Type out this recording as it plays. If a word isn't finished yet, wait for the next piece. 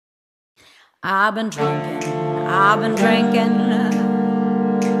I've been drinking, I've been drinking.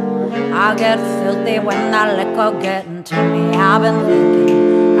 I get filthy when that liquor getting to me. I've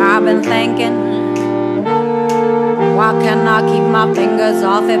been thinking, why can't I keep my fingers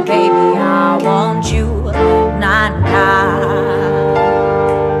off it, baby? I want you, nah, nah.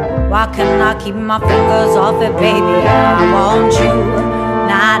 Why can't I keep my fingers off it, baby? I want you,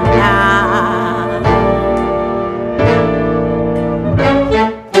 nah, nah.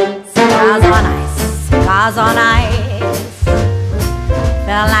 Cigars on ice, cigars on ice.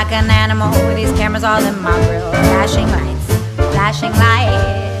 Felt like an animal with these cameras all in my grill. Flashing lights, flashing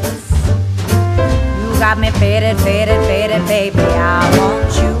lights. You got me faded, faded, faded, baby. I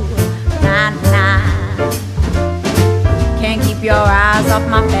want you, nah, nah. Can't keep your eyes off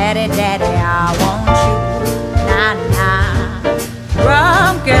my fatty daddy. I want you, nah, nah.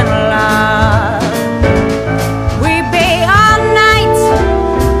 Drunk in love. We be all night.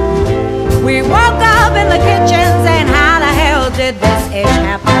 We woke up in the kitchen saying, how the hell did this ish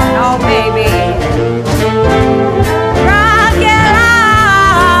happen? Oh, baby,